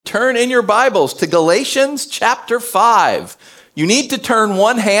turn in your Bibles to Galatians chapter 5. You need to turn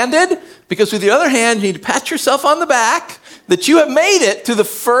one-handed because with the other hand, you need to pat yourself on the back that you have made it to the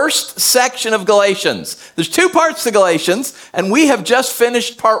first section of Galatians. There's two parts to Galatians, and we have just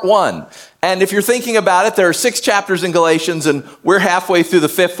finished part 1. And if you're thinking about it, there are 6 chapters in Galatians, and we're halfway through the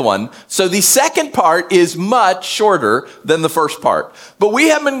 5th one. So the second part is much shorter than the first part. But we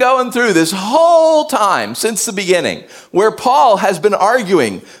have been going through this whole time since the beginning, where Paul has been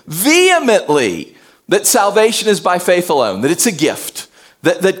arguing vehemently that salvation is by faith alone, that it's a gift,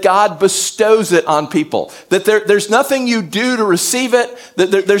 that God bestows it on people, that there's nothing you do to receive it,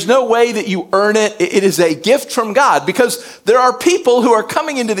 that there's no way that you earn it. It is a gift from God, because there are people who are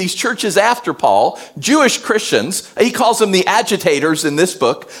coming into these churches after Paul, Jewish Christians. He calls them the agitators in this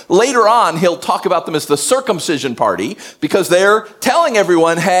book. Later on, he'll talk about them as the circumcision party, because they're telling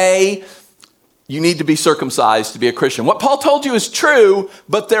everyone, hey, you need to be circumcised to be a Christian. What Paul told you is true,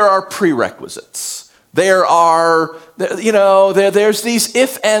 but there are prerequisites. There's these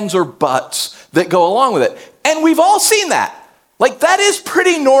if, ands, or buts that go along with it. And we've all seen that. Like, that is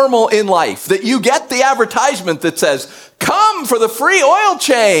pretty normal in life, that you get the advertisement that says, come for the free oil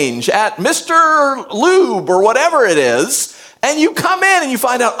change at Mr. Lube or whatever it is. And you come in and you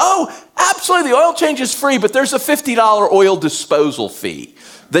find out, oh, absolutely, the oil change is free, but there's a $50 oil disposal fee.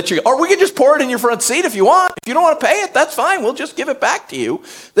 Or we can just pour it in your front seat if you want. If you don't want to pay it, that's fine. We'll just give it back to you.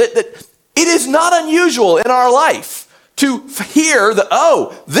 It is not unusual in our life to hear that,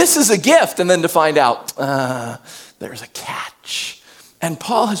 oh, this is a gift, and then to find out there's a catch. And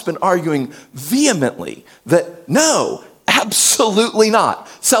Paul has been arguing vehemently that no, absolutely not.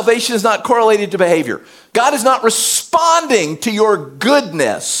 Salvation is not correlated to behavior. God is not responding to your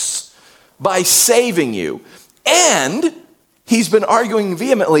goodness by saving you. And he's been arguing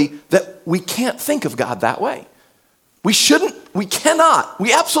vehemently that we can't think of God that way. We cannot,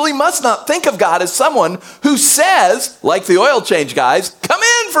 we absolutely must not think of God as someone who says, like the oil change guys, come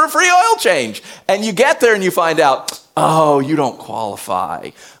in for a free oil change. And you get there and you find out, oh, you don't qualify.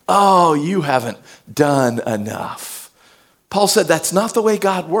 Oh, you haven't done enough. Paul said that's not the way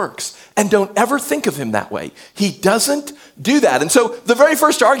God works. And don't ever think of him that way. He doesn't do that. And so the very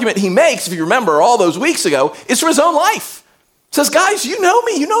first argument he makes, if you remember all those weeks ago, is for his own life. He says, guys, you know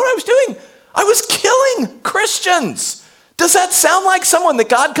me. You know what I was doing. I was killing Christians. Does that sound like someone that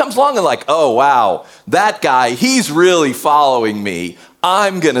God comes along and like, oh, wow, that guy, he's really following me.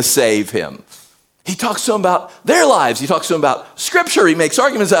 I'm going to save him. He talks to them about their lives. He talks to them about Scripture. He makes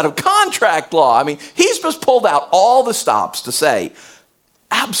arguments out of contract law. I mean, he's just pulled out all the stops to say,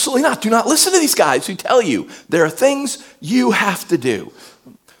 absolutely not. Do not listen to these guys who tell you there are things you have to do.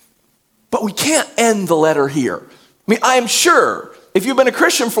 But we can't end the letter here. I mean, I am sure if you've been a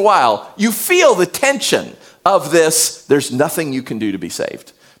Christian for a while, you feel the tension of this. There's nothing you can do to be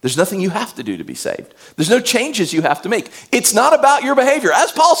saved. There's nothing you have to do to be saved. There's no changes you have to make. It's not about your behavior.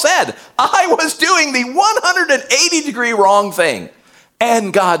 As Paul said, I was doing the 180-degree wrong thing,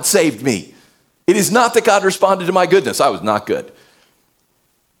 and God saved me. It is not that God responded to my goodness. I was not good.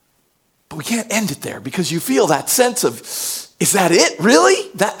 But we can't end it there because you feel that sense of, is that it, really?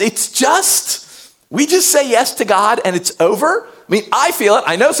 That it's just, we just say yes to God and it's over? I mean, I feel it.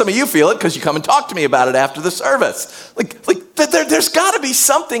 I know some of you feel it because you come and talk to me about it after the service. There's got to be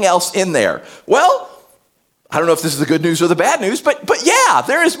something else in there. Well, I don't know if this is the good news or the bad news, but yeah,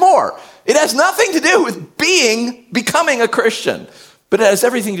 there is more. It has nothing to do with becoming a Christian, but it has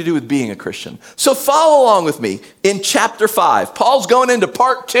everything to do with being a Christian. So follow along with me in chapter 5. Paul's going into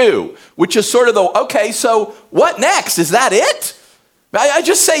part 2, which is sort of okay, so what next? Is that it? I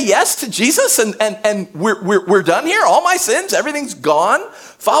just say yes to Jesus and we're done here? All my sins, everything's gone?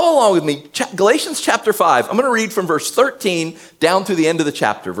 Follow along with me. Galatians chapter 5. I'm going to read from verse 13 down through the end of the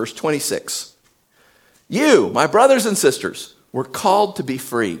chapter, verse 26. You, my brothers and sisters, were called to be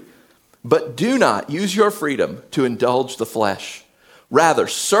free, but do not use your freedom to indulge the flesh. Rather,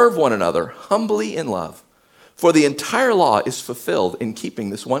 serve one another humbly in love. For the entire law is fulfilled in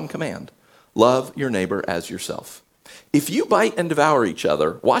keeping this one command: love your neighbor as yourself. If you bite and devour each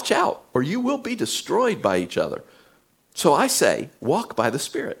other, watch out, or you will be destroyed by each other. So I say, walk by the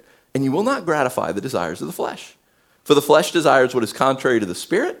Spirit, and you will not gratify the desires of the flesh. For the flesh desires what is contrary to the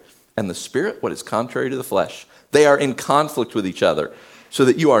Spirit, and the Spirit what is contrary to the flesh. They are in conflict with each other, so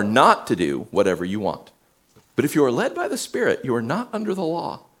that you are not to do whatever you want. But if you are led by the Spirit, you are not under the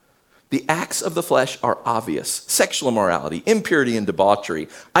law. The acts of the flesh are obvious: sexual immorality, impurity and debauchery,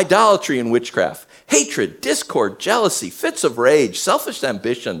 idolatry and witchcraft, hatred, discord, jealousy, fits of rage, selfish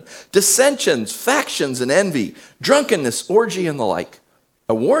ambition, dissensions, factions and envy, drunkenness, orgy and the like.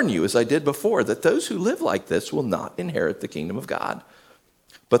 I warn you, as I did before, that those who live like this will not inherit the kingdom of God.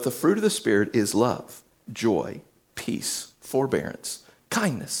 But the fruit of the Spirit is love, joy, peace, forbearance,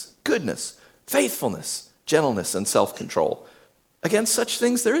 kindness, goodness, faithfulness, gentleness, and self-control. Against such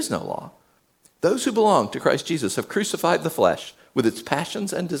things there is no law. Those who belong to Christ Jesus have crucified the flesh with its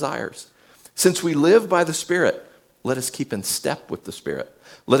passions and desires. Since we live by the Spirit, let us keep in step with the Spirit.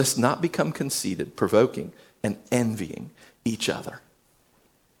 Let us not become conceited, provoking, and envying each other.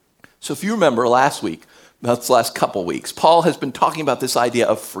 So if you remember last week, that's the last couple weeks, Paul has been talking about this idea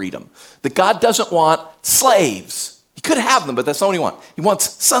of freedom, that God doesn't want slaves. He could have them, but that's not what he wants. He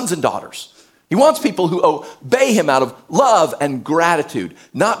wants sons and daughters. He wants people who obey him out of love and gratitude,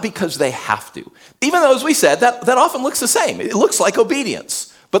 not because they have to. Even though, as we said, that often looks the same. It looks like obedience.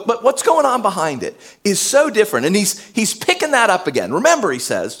 But what's going on behind it is so different. And he's picking that up again. Remember, he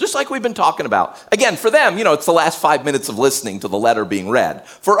says, just like we've been talking about. Again, for them, it's the last 5 minutes of listening to the letter being read.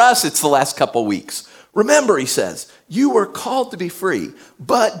 For us, it's the last couple weeks. Remember, he says, you were called to be free,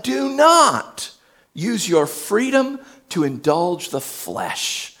 but do not use your freedom to indulge the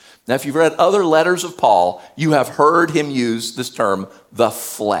flesh. Now, if you've read other letters of Paul, you have heard him use this term, the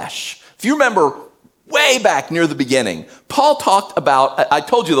flesh. If you remember way back near the beginning, Paul talked about, I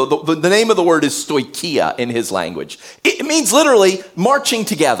told you the name of the word is stoicheia in his language. It means literally marching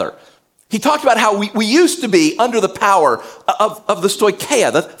together. He talked about how we used to be under the power of the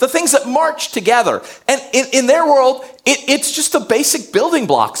stoicheia, the things that march together. And in their world, it's just the basic building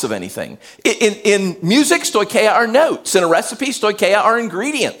blocks of anything. In music, stoicheia are notes. In a recipe, stoicheia are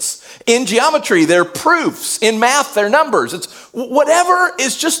ingredients. In geometry, they're proofs. In math, they're numbers. It's whatever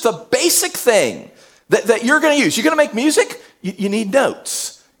is just the basic thing that you're going to use. You're going to make music, you need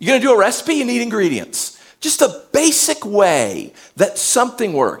notes. You're going to do a recipe, you need ingredients. Just a basic way that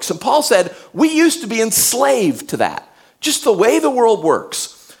something works. And Paul said, we used to be enslaved to that. Just the way the world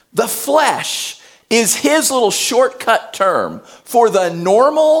works. The flesh is his little shortcut term for the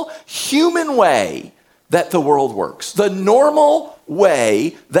normal human way that the world works. The normal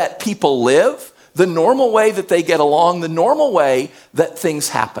way that people live, the normal way that they get along, the normal way that things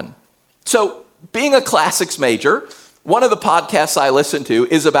happen. So, being a classics major, one of the podcasts I listen to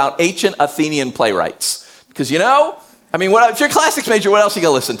is about ancient Athenian playwrights. Because if you're a classics major, what else are you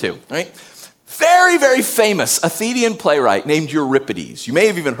going to listen to, right? Very, very famous Athenian playwright named Euripides. You may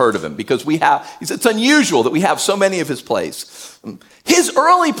have even heard of him because it's unusual that we have so many of his plays. His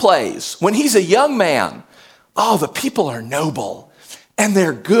early plays, when he's a young man, the people are noble and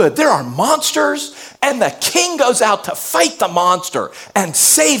they're good. There are monsters and the king goes out to fight the monster and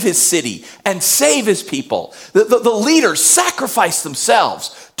save his city and save his people. The leaders sacrifice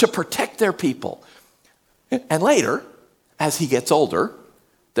themselves to protect their people. And later, as he gets older,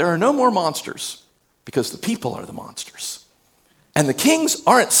 there are no more monsters because the people are the monsters. And the kings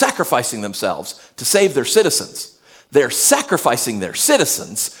aren't sacrificing themselves to save their citizens. They're sacrificing their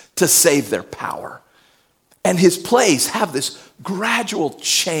citizens to save their power. And his plays have this gradual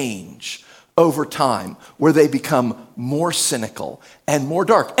change over time where they become more cynical and more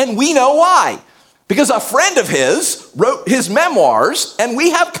dark. And we know why. Because a friend of his wrote his memoirs, and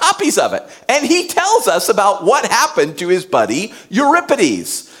we have copies of it. And he tells us about what happened to his buddy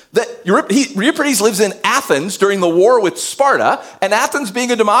Euripides. Euripides lives in Athens during the war with Sparta, and Athens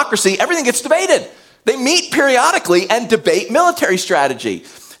being a democracy, everything gets debated. They meet periodically and debate military strategy.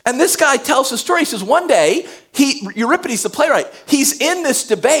 And this guy tells the story. He says one day, Euripides, the playwright, he's in this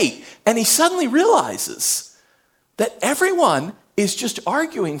debate, and he suddenly realizes that everyone is just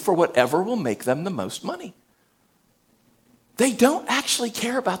arguing for whatever will make them the most money. They don't actually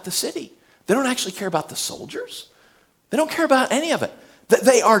care about the city. They don't actually care about the soldiers. They don't care about any of it.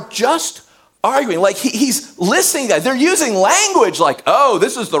 They are just arguing. Like he's listening to that. They're using language like,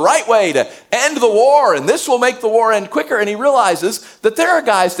 this is the right way to end the war and this will make the war end quicker. And he realizes that there are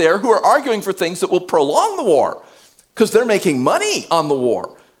guys there who are arguing for things that will prolong the war because they're making money on the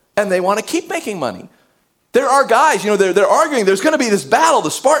war and they want to keep making money. There are guys, they're arguing, there's going to be this battle, the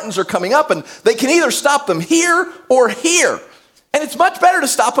Spartans are coming up, and they can either stop them here or here. And it's much better to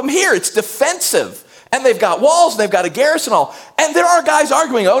stop them here. It's defensive. And they've got walls, and they've got a garrison all. And there are guys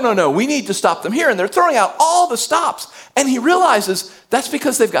arguing, no, we need to stop them here. And they're throwing out all the stops. And he realizes that's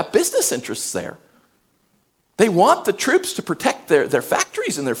because they've got business interests there. They want the troops to protect their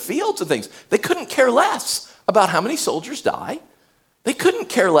factories and their fields and things. They couldn't care less about how many soldiers die. They couldn't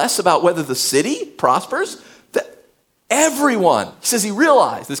care less about whether the city prospers. Everyone, he says he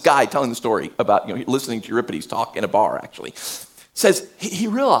realized, this guy telling the story about listening to Euripides talk in a bar actually, says he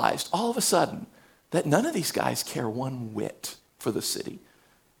realized all of a sudden that none of these guys care one whit for the city.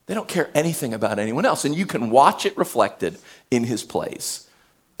 They don't care anything about anyone else. And you can watch it reflected in his plays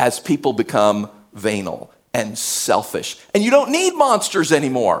as people become venal and selfish. And you don't need monsters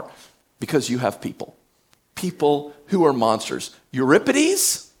anymore because you have people. People who are monsters.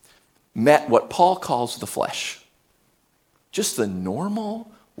 Euripides met what Paul calls the flesh. Just the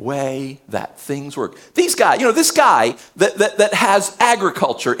normal way that things work. These guys, this guy that has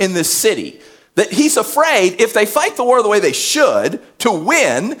agriculture in this city, that he's afraid if they fight the war the way they should to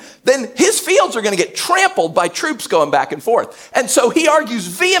win, then his fields are going to get trampled by troops going back and forth. And so he argues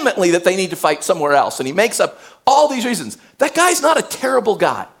vehemently that they need to fight somewhere else. And he makes up all these reasons. That guy's not a terrible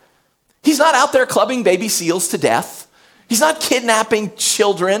guy. He's not out there clubbing baby seals to death. He's not kidnapping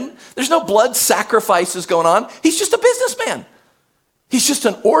children. There's no blood sacrifices going on. He's just a businessman. He's just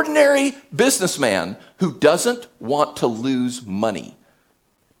an ordinary businessman who doesn't want to lose money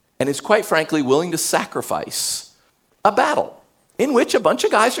and is quite frankly willing to sacrifice a battle in which a bunch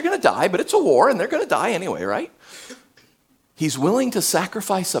of guys are going to die, but it's a war and they're going to die anyway, right? He's willing to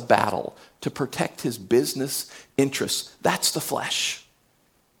sacrifice a battle to protect his business interests. That's the flesh.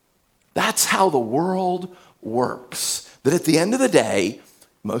 That's how the world works. That at the end of the day,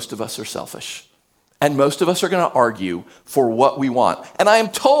 most of us are selfish. And most of us are going to argue for what we want. And I am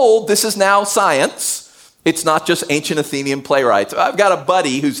told this is now science. It's not just ancient Athenian playwrights. I've got a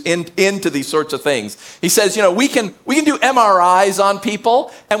buddy who's into these sorts of things. He says, we can do MRIs on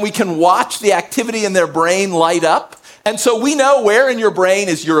people and we can watch the activity in their brain light up. And so we know where in your brain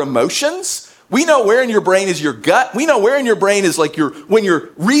is your emotions. We know where in your brain is your gut. We know where in your brain is when you're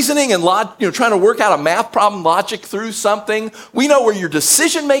reasoning and trying to work out a math problem, logic through something. We know where your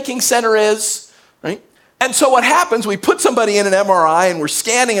decision-making center is, right? And so what happens, we put somebody in an MRI and we're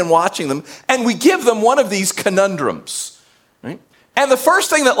scanning and watching them and we give them one of these conundrums, right? And the first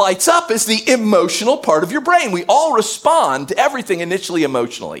thing that lights up is the emotional part of your brain. We all respond to everything initially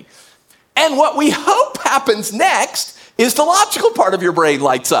emotionally. And what we hope happens next is the logical part of your brain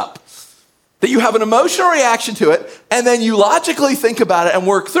lights up. That you have an emotional reaction to it, and then you logically think about it and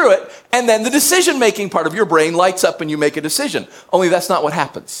work through it, and then the decision-making part of your brain lights up and you make a decision. Only that's not what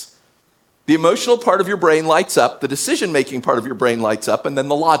happens. The emotional part of your brain lights up, the decision-making part of your brain lights up, and then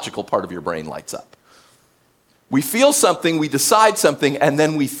the logical part of your brain lights up. We feel something, we decide something, and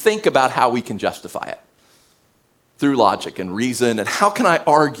then we think about how we can justify it through logic and reason, and how can I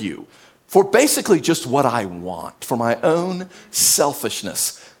argue for basically just what I want, for my own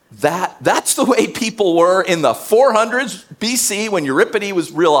selfishness. That's the way people were in the 400s BC when Euripides was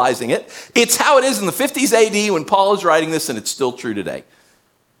realizing it. It's how it is in the 50s AD when Paul is writing this, and it's still true today.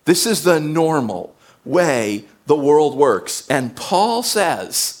 This is the normal way the world works. And Paul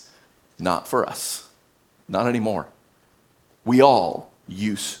says, not for us, not anymore. We all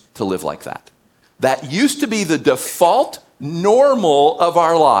used to live like that. That used to be the default normal of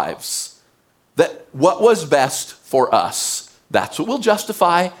our lives. That what was best for us. That's what we'll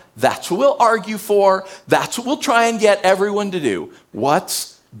justify. That's what we'll argue for. That's what we'll try and get everyone to do.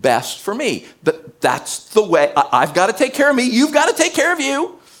 What's best for me? That's the way. I've got to take care of me. You've got to take care of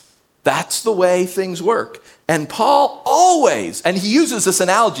you. That's the way things work. And Paul always, and he uses this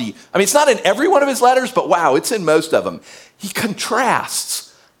analogy. I mean, it's not in every one of his letters, but wow, it's in most of them. He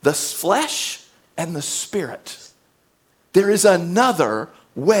contrasts the flesh and the spirit. There is another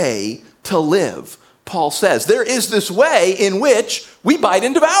way to live. Paul says, there is this way in which we bite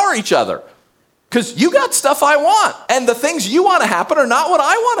and devour each other. Because you got stuff I want, and the things you want to happen are not what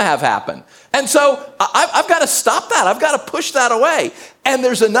I want to have happen. And so I've got to stop that. I've got to push that away. And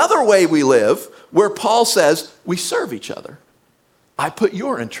there's another way we live where Paul says we serve each other. I put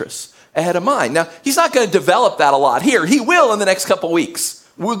your interests ahead of mine. Now, he's not going to develop that a lot here. He will in the next couple weeks.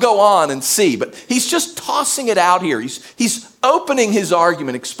 We'll go on and see, but he's just tossing it out here. He's opening his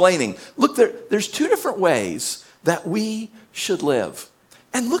argument, explaining, look, there's two different ways that we should live.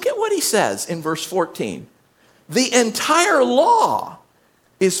 And look at what he says in verse 14. The entire law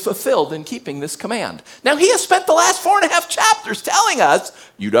is fulfilled in keeping this command. Now, he has spent the last 4.5 chapters telling us,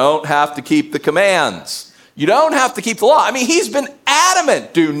 you don't have to keep the commands. You don't have to keep the law. I mean, he's been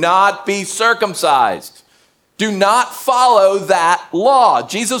adamant, do not be circumcised. Do not follow that law.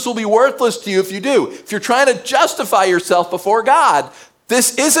 Jesus will be worthless to you if you do. If you're trying to justify yourself before God,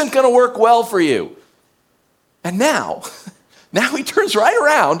 this isn't going to work well for you. And now he turns right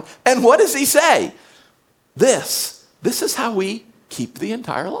around, and what does he say? This is how we keep the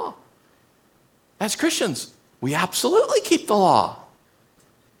entire law. As Christians, we absolutely keep the law,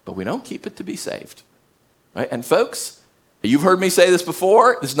 but we don't keep it to be saved. Right? And folks, you've heard me say this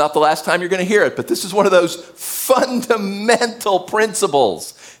before. This is not the last time you're going to hear it, but this is one of those fundamental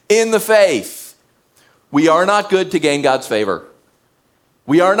principles in the faith. We are not good to gain God's favor.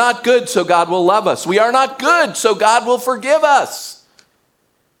 We are not good so God will love us. We are not good so God will forgive us.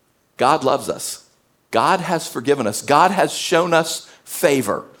 God loves us. God has forgiven us. God has shown us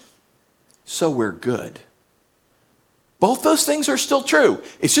favor. So we're good. Both those things are still true.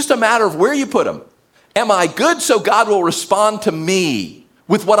 It's just a matter of where you put them. Am I good so God will respond to me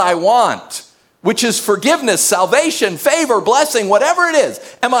with what I want, which is forgiveness, salvation, favor, blessing, whatever it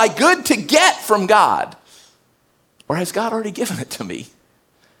is? Am I good to get from God? Or has God already given it to me?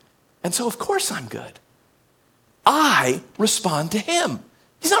 And so of course I'm good. I respond to him.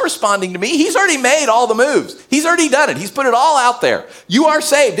 He's not responding to me. He's already made all the moves. He's already done it. He's put it all out there. You are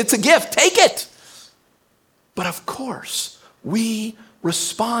saved. It's a gift. Take it. But of course, we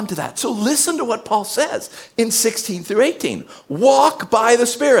respond to that. So listen to what Paul says in 16 through 18. Walk by the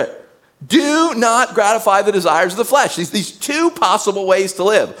Spirit. Do not gratify the desires of the flesh. These two possible ways to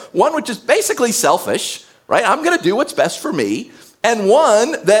live. One which is basically selfish, right? I'm going to do what's best for me. And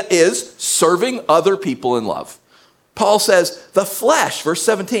one that is serving other people in love. Paul says, the flesh, verse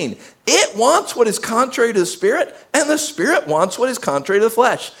 17, it wants what is contrary to the Spirit, and the Spirit wants what is contrary to the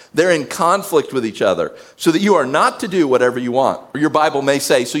flesh. They're in conflict with each other, so that you are not to do whatever you want. Or your Bible may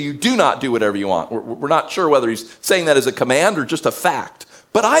say, so you do not do whatever you want. We're not sure whether he's saying that as a command or just a fact.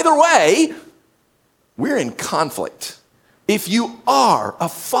 But either way, we're in conflict. If you are a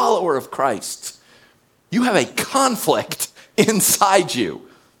follower of Christ, you have a conflict inside you.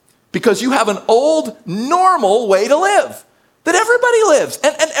 Because you have an old, normal way to live that everybody lives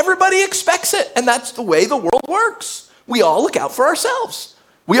and everybody expects it. And that's the way the world works. We all look out for ourselves.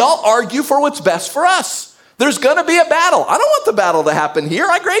 We all argue for what's best for us. There's going to be a battle. I don't want the battle to happen here.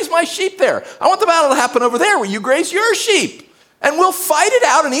 I graze my sheep there. I want the battle to happen over there where you graze your sheep. And we'll fight it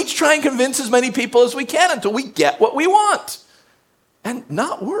out and each try and convince as many people as we can until we get what we want. And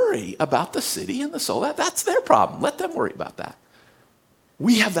not worry about the city and the soul. That's their problem. Let them worry about that.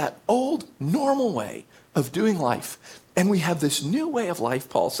 We have that old, normal way of doing life. And we have this new way of life,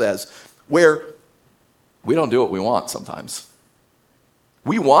 Paul says, where we don't do what we want sometimes.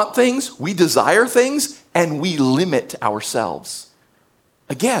 We want things, we desire things, and we limit ourselves.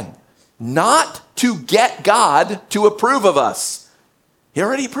 Again, not to get God to approve of us. He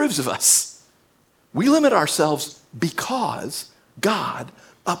already approves of us. We limit ourselves because God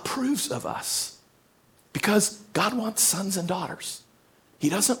approves of us. Because God wants sons and daughters. He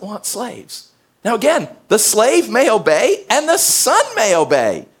doesn't want slaves. Now again, the slave may obey and the son may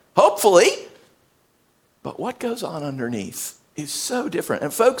obey, hopefully. But what goes on underneath is so different.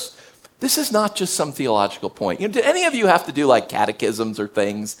 And folks, this is not just some theological point. Did any of you have to do like catechisms or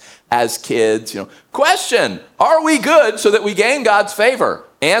things as kids? Question, are we good so that we gain God's favor?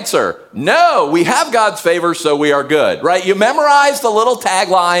 Answer, no, we have God's favor, so we are good, right? You memorize the little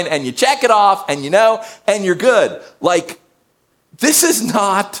tagline and you check it off and and you're good. This is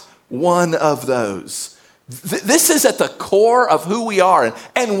not one of those. This is at the core of who we are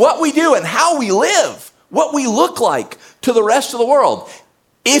and what we do and how we live, what we look like to the rest of the world.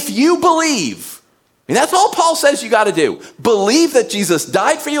 If you believe, and that's all Paul says you got to do, believe that Jesus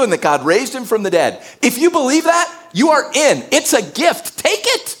died for you and that God raised him from the dead. If you believe that, you are in. It's a gift. Take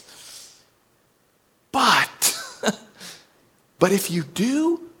it. But if you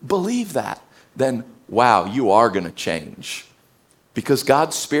do believe that, then wow, you are going to change. Because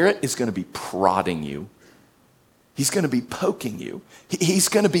God's Spirit is going to be prodding you. He's going to be poking you. He's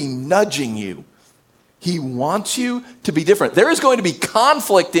going to be nudging you. He wants you to be different. There is going to be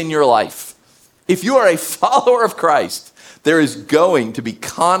conflict in your life. If you are a follower of Christ, there is going to be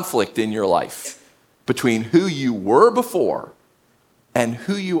conflict in your life between who you were before and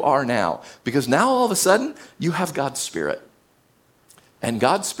who you are now. Because now all of a sudden, you have God's Spirit. And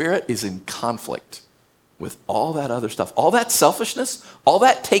God's Spirit is in conflict with all that other stuff, all that selfishness, all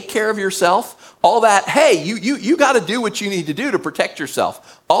that take care of yourself, all that, hey, you got to do what you need to do to protect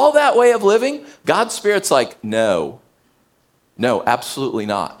yourself. All that way of living, God's Spirit's like, no, absolutely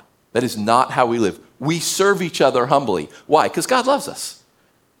not. That is not how we live. We serve each other humbly. Why? Because God loves us.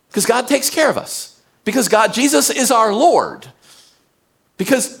 Because God takes care of us. Because Jesus is our Lord.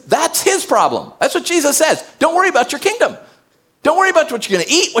 Because that's his problem. That's what Jesus says. Don't worry about your kingdom. Don't worry about what you're going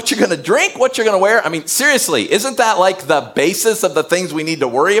to eat, what you're going to drink, what you're going to wear. I mean, seriously, isn't that like the basis of the things we need to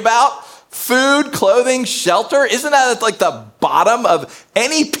worry about? Food, clothing, shelter. Isn't that like the bottom of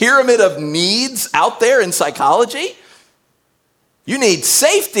any pyramid of needs out there in psychology? You need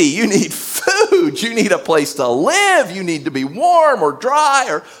safety. You need food. You need a place to live. You need to be warm or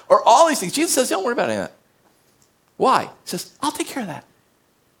dry or all these things. Jesus says, don't worry about any of that. Why? He says, I'll take care of that.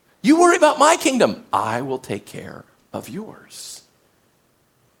 You worry about my kingdom. I will take care of yours.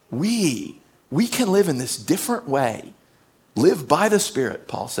 We can live in this different way. Live by the Spirit,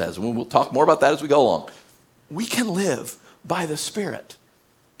 Paul says. And we'll talk more about that as we go along. We can live by the Spirit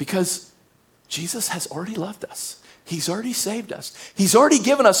because Jesus has already loved us. He's already saved us. He's already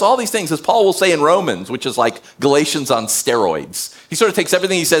given us all these things, as Paul will say in Romans, which is like Galatians on steroids. He sort of takes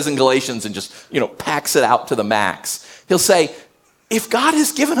everything he says in Galatians and just, packs it out to the max. He'll say, if God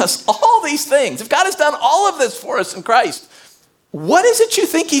has given us all these things, if God has done all of this for us in Christ, what is it you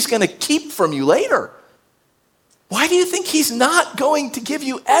think he's going to keep from you later? Why do you think he's not going to give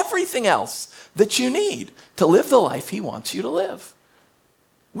you everything else that you need to live the life he wants you to live?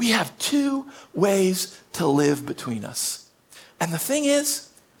 We have two ways to live between us. And the thing is,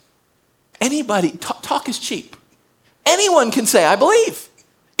 talk is cheap. Anyone can say, I believe.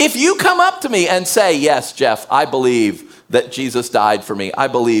 If you come up to me and say, yes, Jeff, I believe that Jesus died for me. I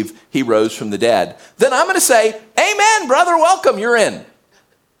believe he rose from the dead. Then I'm going to say, amen, brother, welcome, you're in.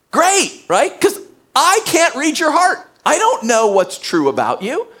 Great, right? Because I can't read your heart. I don't know what's true about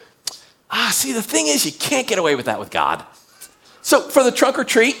you. See, the thing is, you can't get away with that with God. So for the trunk or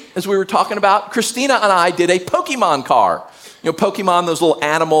treat, as we were talking about, Christina and I did a Pokemon car. Pokemon, those little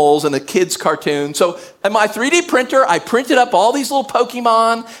animals and the kids' cartoon. So in my 3D printer, I printed up all these little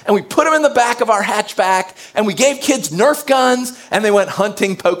Pokemon and we put them in the back of our hatchback and we gave kids Nerf guns and they went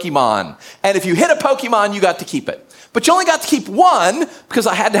hunting Pokemon. And if you hit a Pokemon, you got to keep it. But you only got to keep one because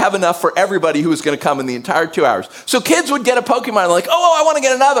I had to have enough for everybody who was going to come in the entire 2 hours. So kids would get a Pokemon and like, oh, I want to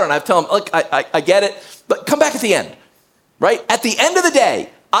get another. And I'd tell them, look, I get it, but come back at the end. Right? At the end of the day,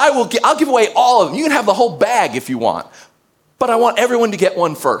 I'll give away all of them. You can have the whole bag if you want. But I want everyone to get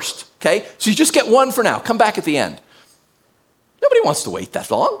one first. Okay? So you just get one for now. Come back at the end. Nobody wants to wait that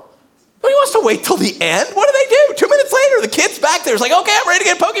long. Nobody wants to wait till the end. What do they do? 2 minutes later, the kid's back there. It's like, okay, I'm ready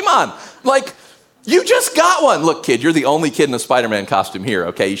to get a Pokemon. Like, you just got one. Look, kid, you're the only kid in a Spider-Man costume here,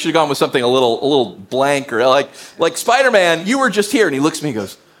 okay? You should have gone with something a little blank or like Spider-Man, you were just here. And he looks at me and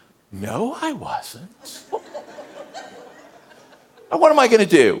goes, no, I wasn't. What am I going to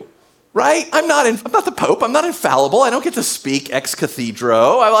do? Right? I'm not the Pope. I'm not infallible. I don't get to speak ex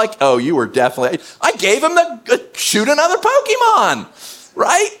cathedra. You were definitely. I gave him shoot another Pokemon.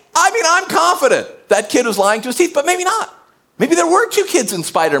 Right? I'm confident that kid was lying to his teeth, but maybe not. Maybe there were two kids in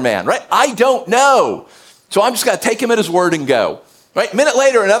Spider-Man, right? I don't know. So I'm just going to take him at his word and go. Right? A minute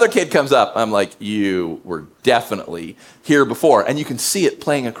later, another kid comes up. I'm like, you were definitely here before. And you can see it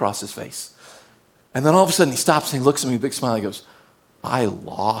playing across his face. And then all of a sudden he stops and he looks at me with a big smile. He goes, I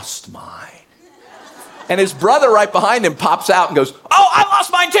lost mine. And his brother right behind him pops out and goes, oh, I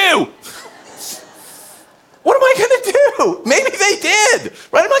lost mine too. What am I going to do? Maybe they did,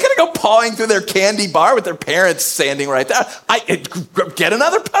 right? I'm not going to go pawing through their candy bar with their parents standing right there. Get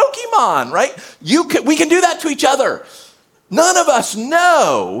another Pokemon, right? We can do that to each other. None of us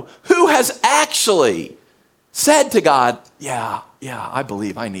know who has actually said to God, yeah, I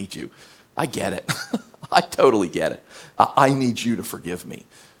believe I need you. I get it. I totally get it. I need you to forgive me.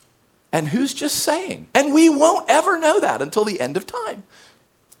 And who's just saying? And we won't ever know that until the end of time.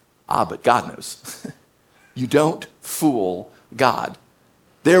 But God knows. You don't fool God.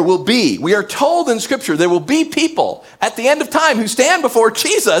 We are told in Scripture, there will be people at the end of time who stand before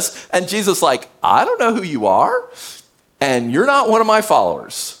Jesus, and Jesus like, I don't know who you are, and you're not one of my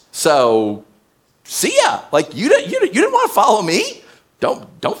followers. So, see ya. Like, you didn't want to follow me.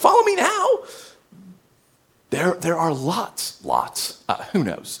 Don't follow me now. There are lots, who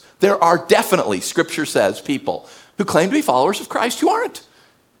knows? There are definitely, Scripture says, people who claim to be followers of Christ who aren't.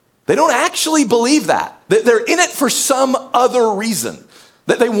 They don't actually believe that. They're in it for some other reason.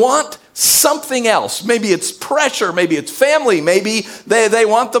 That they want something else. Maybe it's pressure, maybe it's family, maybe they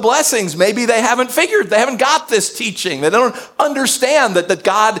want the blessings, maybe they haven't got this teaching. They don't understand that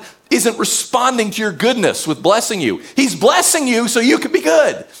God isn't responding to your goodness with blessing you. He's blessing you so you can be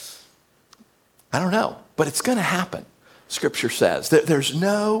good. I don't know, but it's going to happen, Scripture says. There's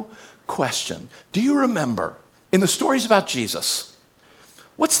no question. Do you remember in the stories about Jesus,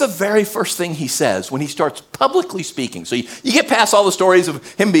 what's the very first thing he says when he starts publicly speaking? So you get past all the stories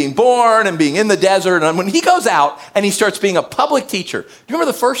of him being born and being in the desert, and when he goes out and he starts being a public teacher, do you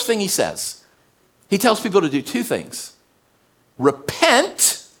remember the first thing he says? He tells people to do two things.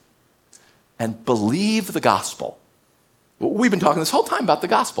 Repent and believe the gospel. We've been talking this whole time about the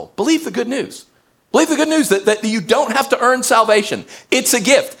gospel. Believe the good news. Believe the good news that you don't have to earn salvation. It's a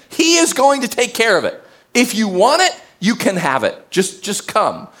gift. He is going to take care of it. If you want it, you can have it. Just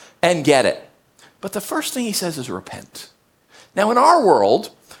come and get it. But the first thing he says is repent. Now, in our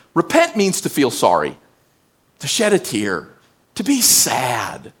world, repent means to feel sorry, to shed a tear, to be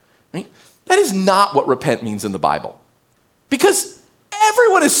sad. Right? That is not what repent means in the Bible. Because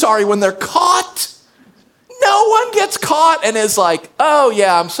everyone is sorry when they're caught. No one gets caught and is like, oh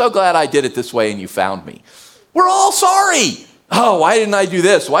yeah, I'm so glad I did it this way and you found me. We're all sorry. Oh, why didn't I do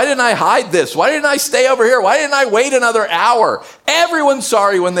this? Why didn't I hide this? Why didn't I stay over here? Why didn't I wait another hour? Everyone's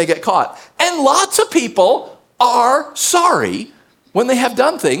sorry when they get caught. And lots of people are sorry when they have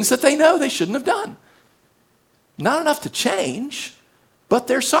done things that they know they shouldn't have done. Not enough to change, but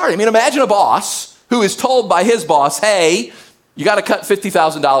they're sorry. I mean, imagine a boss who is told by his boss, hey, you got to cut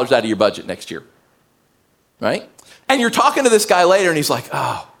 $50,000 out of your budget next year, right? And you're talking to this guy later and he's like,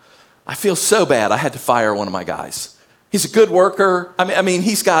 oh, I feel so bad. I had to fire one of my guys. He's a good worker. I mean,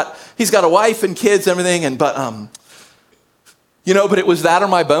 he's got a wife and kids and everything, but it was that or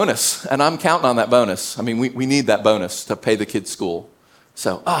my bonus, and I'm counting on that bonus. I mean, we need that bonus to pay the kids' school.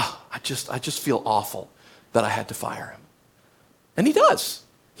 So, I just feel awful that I had to fire him. And he does.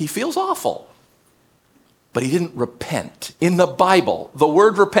 He feels awful. But he didn't repent. In the Bible, the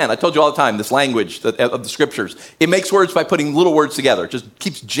word repent, I told you all the time, this language of the scriptures, it makes words by putting little words together. It just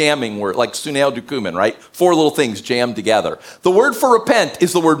keeps jamming words, like suneo dukumen, right? 4 little things jammed together. The word for repent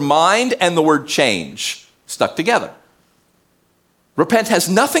is the word mind and the word change stuck together. Repent has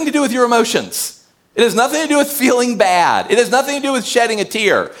nothing to do with your emotions. It has nothing to do with feeling bad. It has nothing to do with shedding a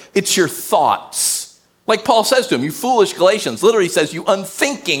tear. It's your thoughts. Like Paul says to him, you foolish Galatians. Literally says, you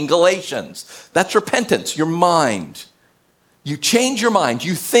unthinking Galatians. That's repentance, your mind. You change your mind.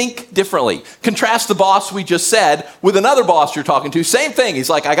 You think differently. Contrast the boss we just said with another boss you're talking to. Same thing. He's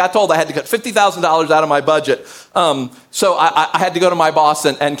like, I got told I had to cut $50,000 out of my budget. So I had to go to my boss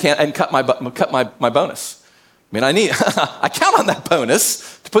and cut my bonus. I mean, I count on that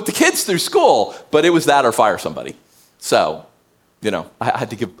bonus to put the kids through school, but it was that or fire somebody. So, I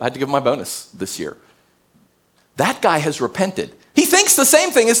had to give my bonus this year. That guy has repented. He thinks the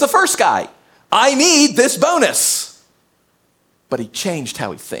same thing as the first guy. I need this bonus. But he changed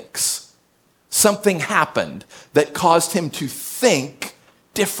how he thinks. Something happened that caused him to think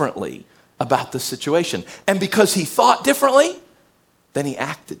differently about the situation. And because he thought differently, then he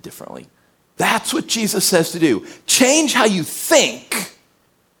acted differently. That's what Jesus says to do. Change how you think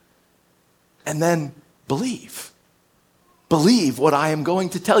and then believe. Believe what I am going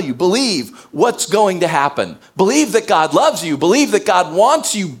to tell you. Believe what's going to happen. Believe that God loves you. Believe that God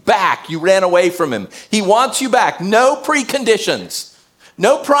wants you back. You ran away from him. He wants you back. No preconditions,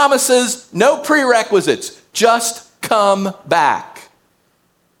 no promises, no prerequisites. Just come back.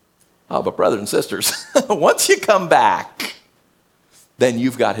 Oh, but brothers and sisters, once you come back, then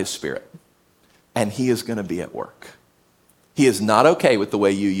you've got his Spirit, and he is going to be at work. He is not okay with the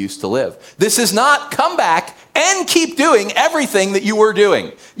way you used to live. This is not come back and keep doing everything that you were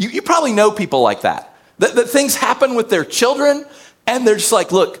doing. You probably know people like that. That things happen with their children, and they're just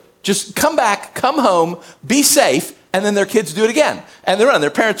like, look, just come back, come home, be safe, and then their kids do it again. And their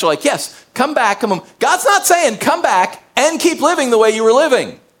parents are like, yes, come back, come home. God's not saying come back and keep living the way you were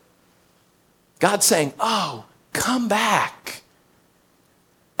living. God's saying, oh, come back.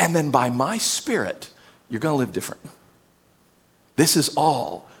 And then by my Spirit, you're going to live different. This is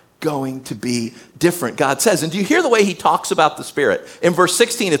all going to be different, God says. And do you hear the way he talks about the Spirit? In verse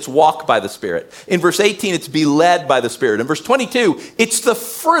 16, it's walk by the Spirit. In verse 18, it's be led by the Spirit. In verse 22, it's the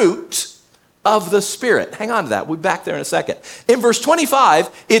fruit of the Spirit. Hang on to that. We'll be back there in a second. In verse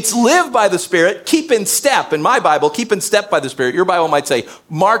 25, it's live by the Spirit, keep in step. In my Bible, keep in step by the Spirit. Your Bible might say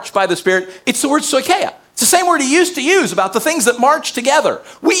march by the Spirit. It's the word soikeia. It's the same word he used to use about the things that march together.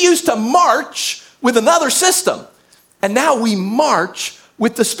 We used to march with another system. And now we march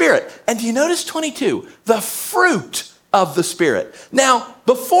with the Spirit. And do you notice 22? The fruit of the Spirit. Now,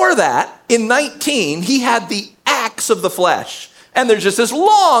 before that, in 19, he had the acts of the flesh. And there's just this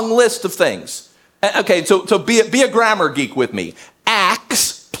long list of things. Okay, so be a grammar geek with me.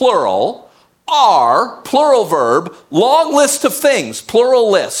 Acts, plural. Are, plural verb. Long list of things, plural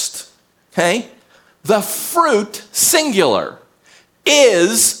list. Okay? The fruit, singular.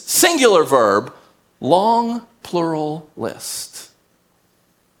 Is, singular verb. Long plural list.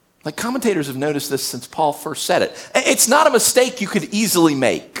 Like commentators have noticed this since Paul first said it. It's not a mistake you could easily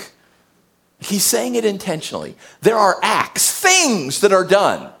make. He's saying it intentionally. There are acts, things that are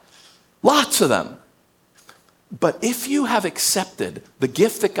done. Lots of them. But if you have accepted the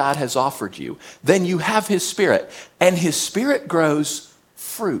gift that God has offered you, then you have his Spirit. And his Spirit grows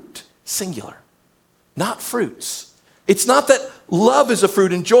fruit, singular, not fruits. It's not that love is a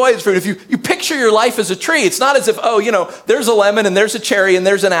fruit and joy is a fruit. If you picture your life as a tree, it's not as if, there's a lemon and there's a cherry and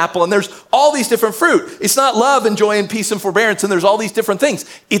there's an apple and there's all these different fruit. It's not love and joy and peace and forbearance and there's all these different things.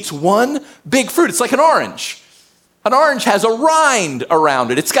 It's one big fruit. It's like an orange. An orange has a rind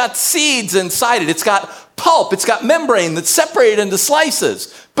around it. It's got seeds inside it. It's got pulp. It's got membrane that's separated into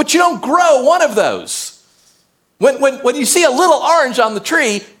slices. But you don't grow one of those. When you see a little orange on the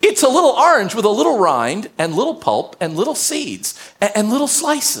tree, it's a little orange with a little rind and little pulp and little seeds and little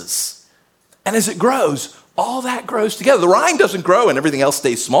slices. And as it grows, all that grows together. The rind doesn't grow and everything else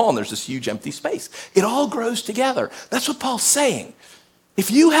stays small and there's this huge empty space. It all grows together. That's what Paul's saying.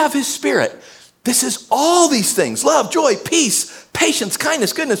 If you have his Spirit, this is all these things: love, joy, peace, patience,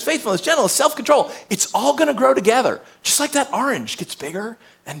 kindness, goodness, faithfulness, gentleness, self-control. It's all going to grow together. Just like that orange gets bigger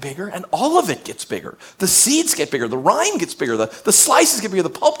and bigger, and all of it gets bigger. The seeds get bigger, the rind gets bigger, the slices get bigger, the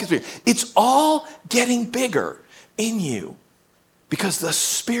pulp gets bigger. It's all getting bigger in you because the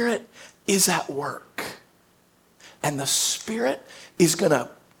Spirit is at work. And the Spirit is going to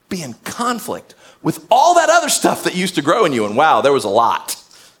be in conflict with all that other stuff that used to grow in you. And wow, there was a lot.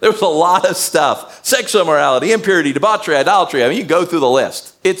 There was a lot of stuff. Sexual immorality, impurity, debauchery, idolatry. I mean, you go through the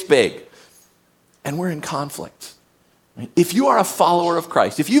list. It's big. And we're in conflict. If you are a follower of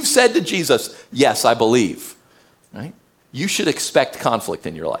Christ, if you've said to Jesus, yes, I believe, right, you should expect conflict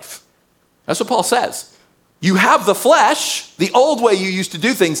in your life. That's what Paul says. You have the flesh, the old way you used to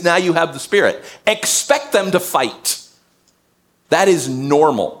do things, now you have the Spirit. Expect them to fight. That is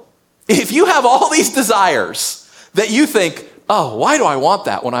normal. If you have all these desires that you think, oh, why do I want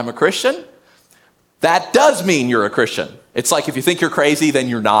that when I'm a Christian? That does mean you're a Christian. It's like if you think you're crazy, then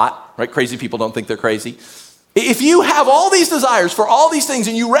you're not, right? Crazy people don't think they're crazy. If you have all these desires for all these things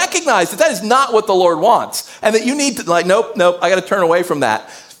and you recognize that that is not what the Lord wants and that you need to, like, nope, I got to turn away from that.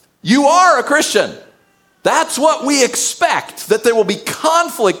 You are a Christian. That's what we expect, that there will be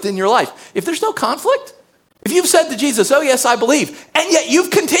conflict in your life. If there's no conflict, if you've said to Jesus, oh yes, I believe, and yet you've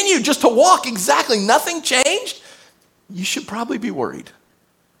continued just to walk exactly, nothing changed, you should probably be worried.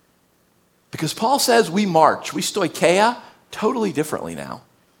 Because Paul says we march, we stoicheia, totally differently now.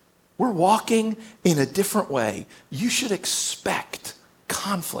 We're walking in a different way. You should expect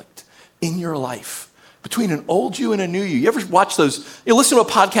conflict in your life between an old you and a new you. You ever watch those, you listen to a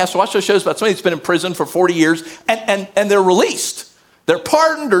podcast or watch those shows about somebody that's been in prison for 40 years and they're released. They're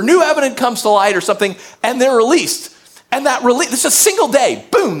pardoned or new evidence comes to light or something and they're released. And that release, it's a single day,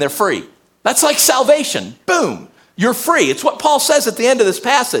 boom, they're free. That's like salvation, boom, you're free. It's what Paul says at the end of this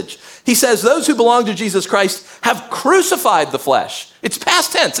passage. He says, those who belong to Jesus Christ have crucified the flesh. It's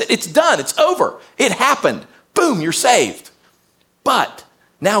past tense, it's done, it's over. It happened, boom, you're saved. But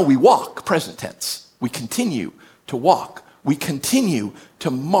now we walk, present tense. We continue to walk. We continue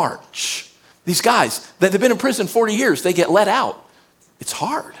to march. These guys that have been in prison 40 years, they get let out. It's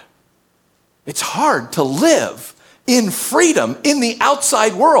hard. It's hard to live in freedom in the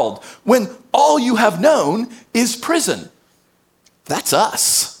outside world when all you have known is prison. That's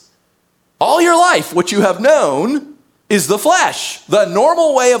us. All your life, what you have known is the flesh, the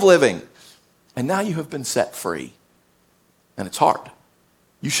normal way of living. And now you have been set free. And it's hard.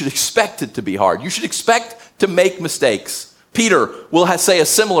 You should expect it to be hard. You should expect to make mistakes. Peter will say a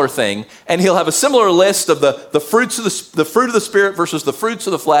similar thing, and he'll have a similar list of the fruits of the fruit of the Spirit versus the fruits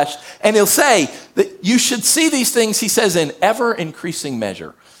of the flesh, and he'll say that you should see these things, he says, in ever-increasing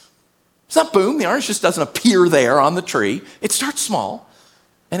measure. It's not boom, the orange just doesn't appear there on the tree. It starts small,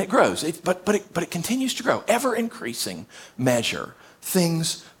 and it grows, but it continues to grow. Ever-increasing measure.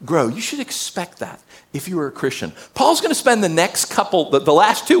 Things grow. You should expect that if you are a Christian. Paul's going to spend the next the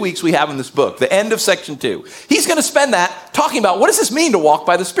last 2 weeks we have in this book, the end of section 2. He's going to spend that talking about what does this mean to walk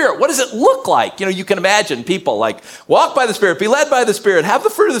by the Spirit? What does it look like? You know, you can imagine people like walk by the Spirit, be led by the Spirit, have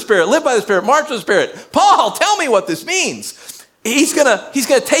the fruit of the Spirit, live by the Spirit, march with the Spirit. Paul, tell me what this means. He's going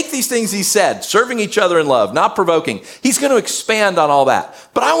to take these things he said, serving each other in love, not provoking. He's going to expand on all that.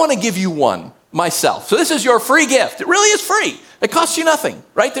 But I want to give you one myself. So this is your free gift. It really is free. It costs you nothing,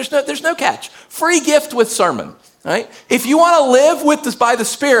 right? There's no catch. Free gift with sermon, right? If you want to live with this by the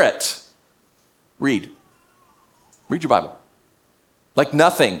Spirit, read your Bible. Like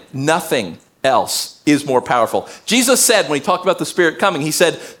nothing else is more powerful. Jesus said when he talked about the Spirit coming, he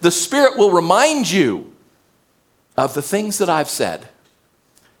said, the Spirit will remind you of the things that I've said.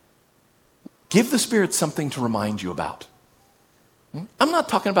 Give the Spirit something to remind you about. I'm not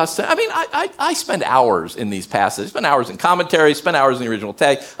talking about, I spend hours in these passages, spend hours in commentary, spend hours in the original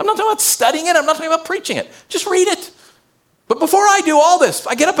text. I'm not talking about studying it. I'm not talking about preaching it. Just read it. But before I do all this,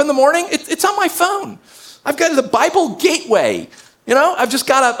 I get up in the morning, it's on my phone. I've got the Bible Gateway. You know, I've just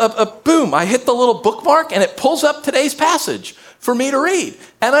got a boom. I hit the little bookmark and it pulls up today's passage for me to read.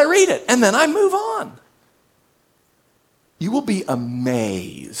 And I read it and then I move on. You will be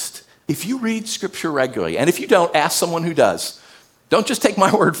amazed if you read Scripture regularly. And if you don't, ask someone who does. Don't just take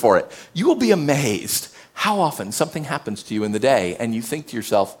my word for it. You will be amazed how often something happens to you in the day and you think to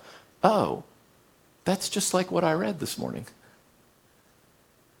yourself, oh, that's just like what I read this morning.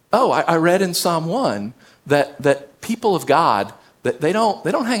 oh, I read in Psalm 1 that people of God, that they don't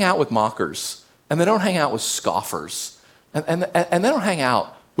hang out with mockers, and they don't hang out with scoffers, and they don't hang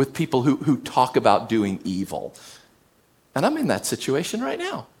out with people who talk about doing evil. And I'm in that situation right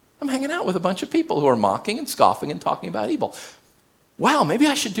now. I'm hanging out with a bunch of people who are mocking and scoffing and talking about evil. Wow, maybe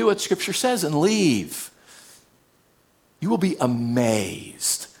I should do what Scripture says and leave. You will be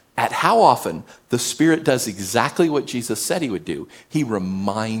amazed at how often the Spirit does exactly what Jesus said he would do. He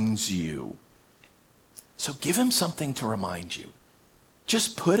reminds you. So give him something to remind you.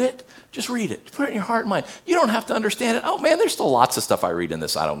 Just read it. Put it in your heart and mind. You don't have to understand it. Oh man, there's still lots of stuff I read in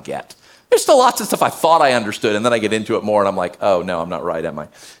this I don't get. There's still lots of stuff I thought I understood, and then I get into it more, and I'm like, oh, no, I'm not right, am I?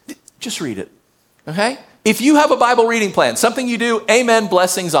 Just read it, okay? If you have a Bible reading plan, something you do, amen,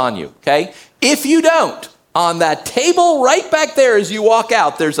 blessings on you, okay? If you don't, on that table right back there as you walk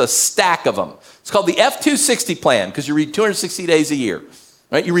out, there's a stack of them. It's called the F260 plan, because you read 260 days a year,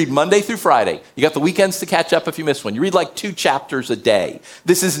 right? You read Monday through Friday. You got the weekends to catch up if you miss one. You read like 2 chapters a day.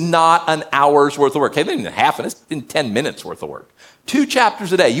 This is not an hour's worth of work. Hey, not even half, and it's been 10 minutes worth of work. 2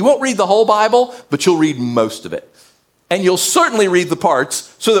 chapters a day. You won't read the whole Bible, but you'll read most of it. And you'll certainly read the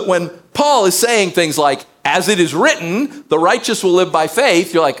parts so that when Paul is saying things like, as it is written, the righteous will live by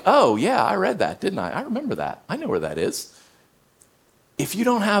faith, you're like, oh yeah, I read that, didn't I? I remember that. I know where that is. If you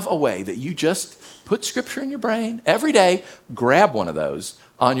don't have a way that you just put Scripture in your brain every day, grab one of those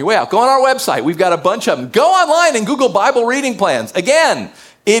on your way out. Go on our website. We've got a bunch of them. Go online and Google Bible reading plans. Again,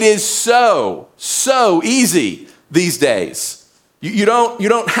 it is so easy these days. You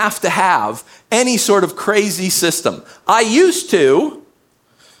don't have to have any sort of crazy system. My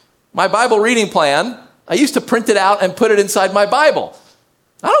Bible reading plan, I used to print it out and put it inside my Bible.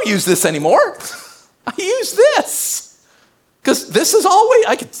 I don't use this anymore. I use this. Because this is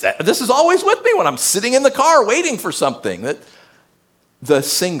always with me when I'm sitting in the car waiting for something. That the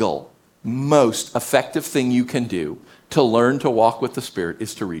single most effective thing you can do to learn to walk with the Spirit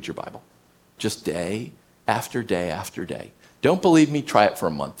is to read your Bible. Just day after day after day. Don't believe me? Try it for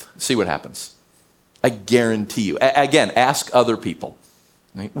a month. See what happens. I guarantee you. Again, ask other people.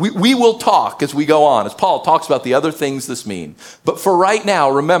 We will talk as we go on, as Paul talks about the other things this mean. But for right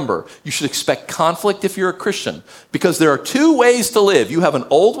now, remember, you should expect conflict if you're a Christian, because there are 2 ways to live. You have an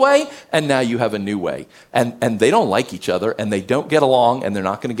old way, and now you have a new way. And they don't like each other, and they don't get along, and they're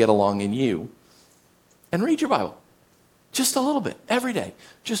not going to get along in you. And read your Bible. Just a little bit, every day.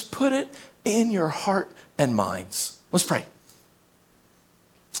 Just put it in your heart and minds. Let's pray.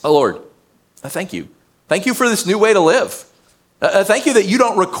 Oh, Lord, I thank you. Thank you for this new way to live. Thank you that you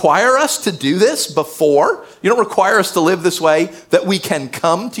don't require us to do this before. You don't require us to live this way, that we can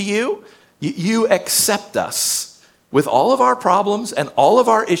come to you. You accept us with all of our problems and all of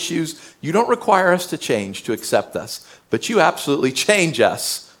our issues. You don't require us to change to accept us, but you absolutely change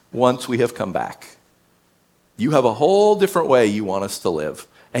us once we have come back. You have a whole different way you want us to live,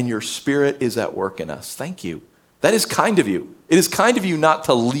 and your Spirit is at work in us. Thank you. That is kind of you. It is kind of you not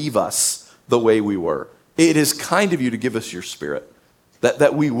to leave us the way we were. It is kind of you to give us your Spirit,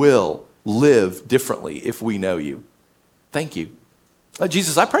 that we will live differently if we know you. Thank you.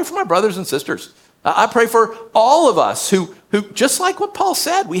 Jesus, I pray for my brothers and sisters. I pray for all of us who, just like what Paul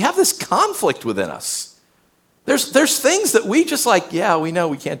said, we have this conflict within us. There's things that we just like, yeah, we know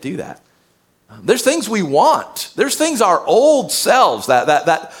we can't do that. There's things we want. There's things our old selves,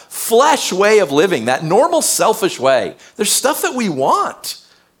 that flesh way of living, that normal selfish way. There's stuff that we want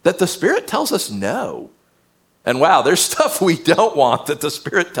that the Spirit tells us no. And wow, there's stuff we don't want that the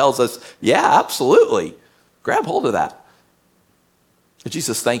Spirit tells us, yeah, absolutely. Grab hold of that.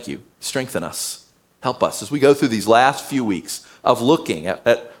 Jesus, thank you. Strengthen us. Help us as we go through these last few weeks of looking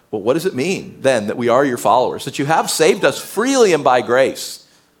at well, what does it mean then that we are your followers, that you have saved us freely and by grace?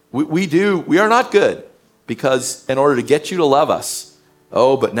 We are not good, because in order to get you to love us,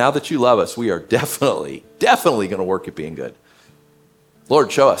 but now that you love us, we are definitely going to work at being good.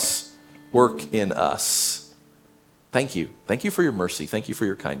 Lord, show us, work in us. Thank you. Thank you for your mercy. Thank you for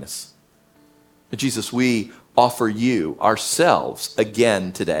your kindness. Jesus, we offer you ourselves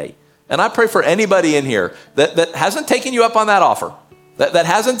again today. And I pray for anybody in here that hasn't taken you up on that offer, that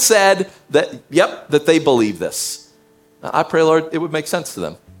hasn't said that they believe this. I pray, Lord, it would make sense to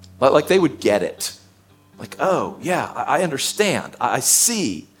them. Like they would get it. Like, oh, yeah, I understand. I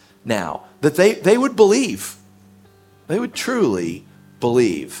see now that they would believe. They would truly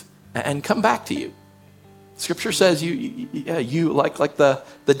believe and come back to you. Scripture says you like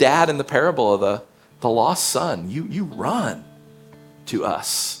the dad in the parable of the lost son, you run to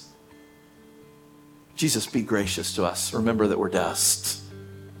us. Jesus, be gracious to us. Remember that we're dust.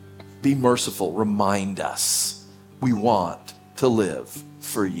 Be merciful. Remind us we want to live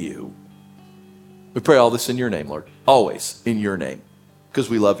for you. We pray all this in your name, Lord. Always in your name, because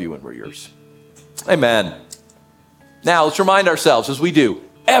we love you and we're yours. Amen. Now, let's remind ourselves, as we do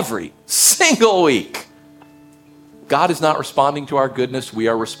every single week, God is not responding to our goodness. We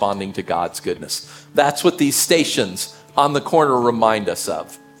are responding to God's goodness. That's what these stations on the corner remind us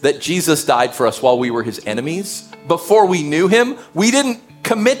of, that Jesus died for us while we were his enemies. Before we knew him, we didn't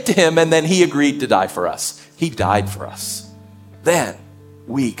commit to him and then he agreed to die for us. He died for us. Then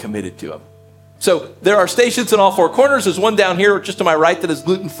we committed to him. So there are stations in all four corners. There's one down here just to my right that is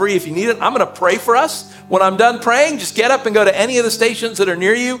gluten-free if you need it. I'm going to pray for us. When I'm done praying, just get up and go to any of the stations that are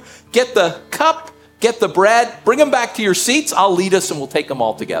near you. Get the cup, get the bread, bring them back to your seats. I'll lead us and we'll take them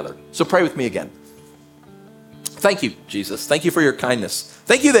all together. So pray with me again. Thank you, Jesus. Thank you for your kindness.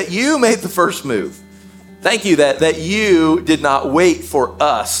 Thank you that you made the first move. Thank you that you did not wait for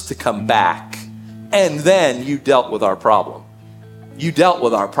us to come back and then you dealt with our problem. You dealt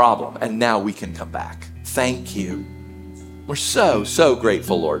with our problem, and now we can come back. Thank you. We're so, so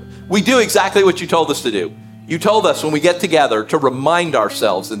grateful, Lord. We do exactly what you told us to do. You told us when we get together to remind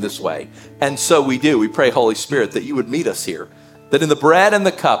ourselves in this way. And so we do. We pray, Holy Spirit, that you would meet us here, that in the bread and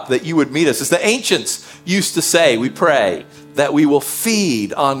the cup, that you would meet us. As the ancients used to say, we pray that we will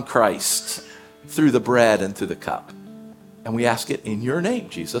feed on Christ through the bread and through the cup. And we ask it in your name,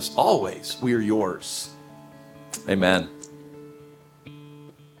 Jesus. Always, we are yours. Amen.